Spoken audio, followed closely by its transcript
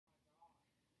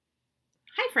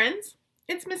Hi friends,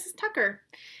 it's Mrs. Tucker.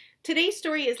 Today's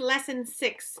story is lesson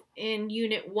 6 in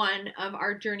unit 1 of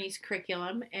our Journeys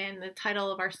curriculum, and the title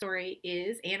of our story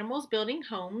is Animals Building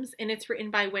Homes, and it's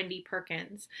written by Wendy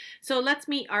Perkins. So let's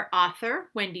meet our author,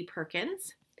 Wendy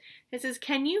Perkins. It says,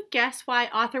 can you guess why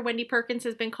author Wendy Perkins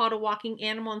has been called a walking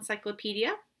animal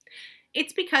encyclopedia?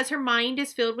 It's because her mind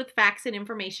is filled with facts and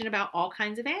information about all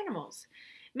kinds of animals.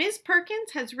 Ms.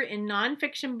 Perkins has written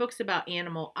nonfiction books about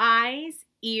animal eyes,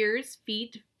 ears,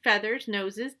 feet, feathers,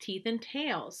 noses, teeth, and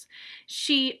tails.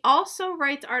 She also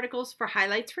writes articles for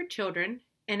Highlights for Children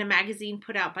and a magazine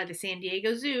put out by the San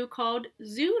Diego Zoo called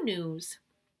Zoo News.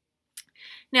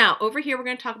 Now, over here, we're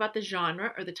going to talk about the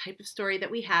genre or the type of story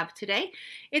that we have today.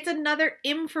 It's another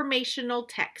informational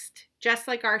text, just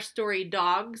like our story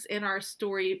Dogs and our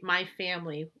story My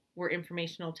Family were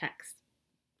informational texts.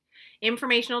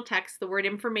 Informational text, the word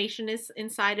information is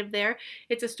inside of there.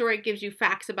 It's a story that gives you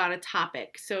facts about a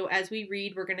topic. So as we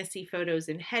read, we're going to see photos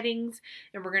and headings,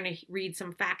 and we're going to read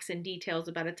some facts and details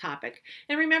about a topic.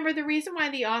 And remember, the reason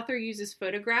why the author uses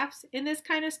photographs in this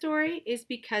kind of story is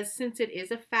because since it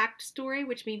is a fact story,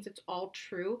 which means it's all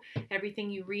true, everything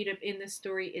you read in this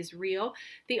story is real,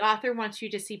 the author wants you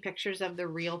to see pictures of the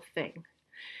real thing.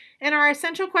 And our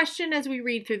essential question as we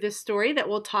read through this story that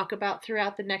we'll talk about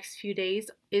throughout the next few days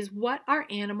is, what are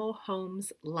animal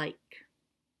homes like?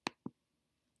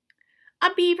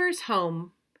 A beaver's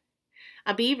home.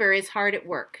 A beaver is hard at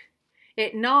work.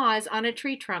 It gnaws on a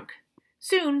tree trunk.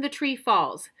 Soon the tree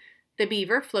falls. The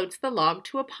beaver floats the log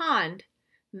to a pond.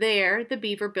 There the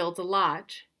beaver builds a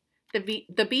lodge.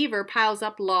 The beaver piles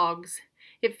up logs.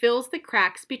 It fills the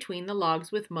cracks between the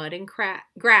logs with mud and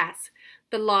grass.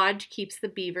 The lodge keeps the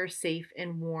beaver safe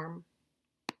and warm.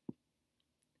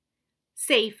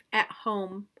 Safe at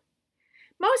home.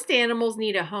 Most animals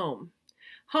need a home.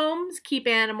 Homes keep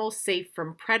animals safe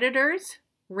from predators,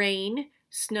 rain,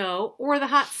 snow, or the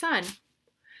hot sun.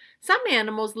 Some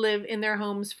animals live in their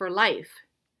homes for life.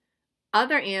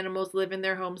 Other animals live in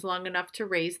their homes long enough to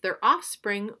raise their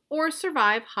offspring or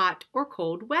survive hot or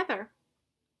cold weather.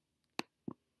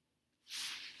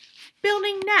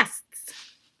 Building nests.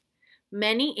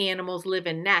 Many animals live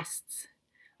in nests.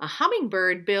 A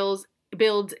hummingbird builds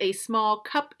a small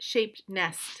cup-shaped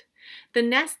nest. The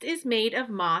nest is made of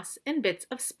moss and bits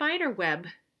of spider web.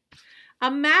 A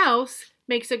mouse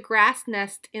makes a grass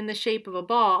nest in the shape of a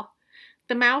ball.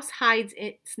 The mouse hides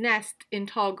its nest in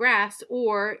tall grass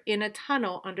or in a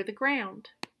tunnel under the ground.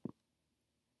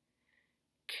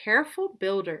 Careful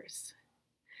builders.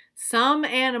 Some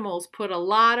animals put a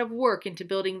lot of work into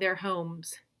building their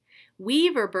homes.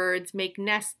 Weaver birds make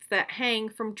nests that hang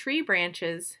from tree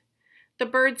branches. The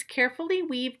birds carefully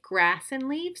weave grass and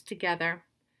leaves together.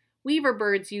 Weaver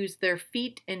birds use their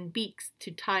feet and beaks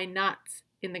to tie knots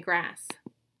in the grass.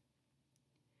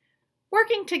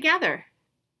 Working together.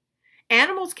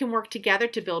 Animals can work together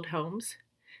to build homes.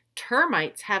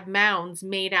 Termites have mounds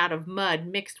made out of mud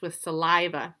mixed with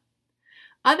saliva.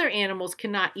 Other animals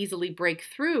cannot easily break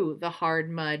through the hard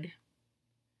mud.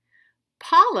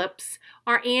 Polyps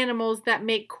are animals that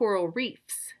make coral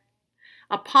reefs.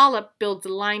 A polyp builds a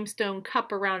limestone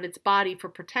cup around its body for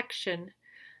protection.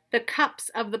 The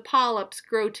cups of the polyps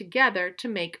grow together to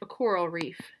make a coral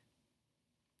reef.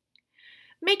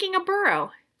 Making a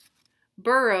burrow.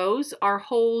 Burrows are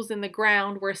holes in the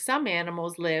ground where some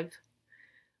animals live.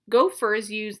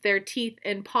 Gophers use their teeth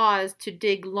and paws to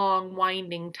dig long,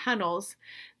 winding tunnels.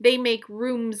 They make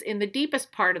rooms in the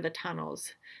deepest part of the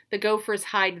tunnels. The gophers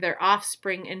hide their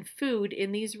offspring and food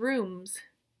in these rooms.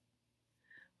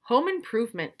 Home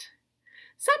improvement.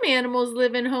 Some animals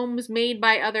live in homes made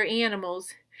by other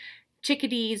animals.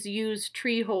 Chickadees use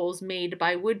tree holes made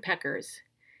by woodpeckers.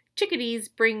 Chickadees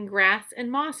bring grass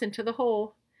and moss into the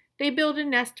hole. They build a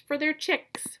nest for their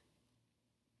chicks.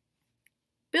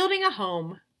 Building a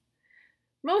home.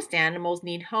 Most animals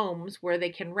need homes where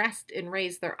they can rest and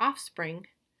raise their offspring.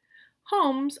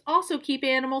 Homes also keep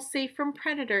animals safe from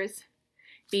predators.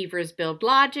 Beavers build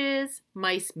lodges,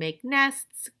 mice make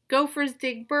nests, gophers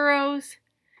dig burrows.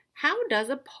 How does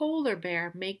a polar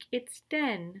bear make its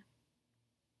den?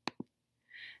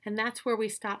 And that's where we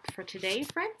stop for today,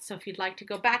 friends. So if you'd like to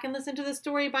go back and listen to the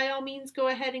story, by all means, go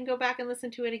ahead and go back and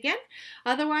listen to it again.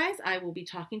 Otherwise, I will be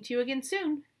talking to you again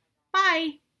soon.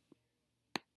 Bye!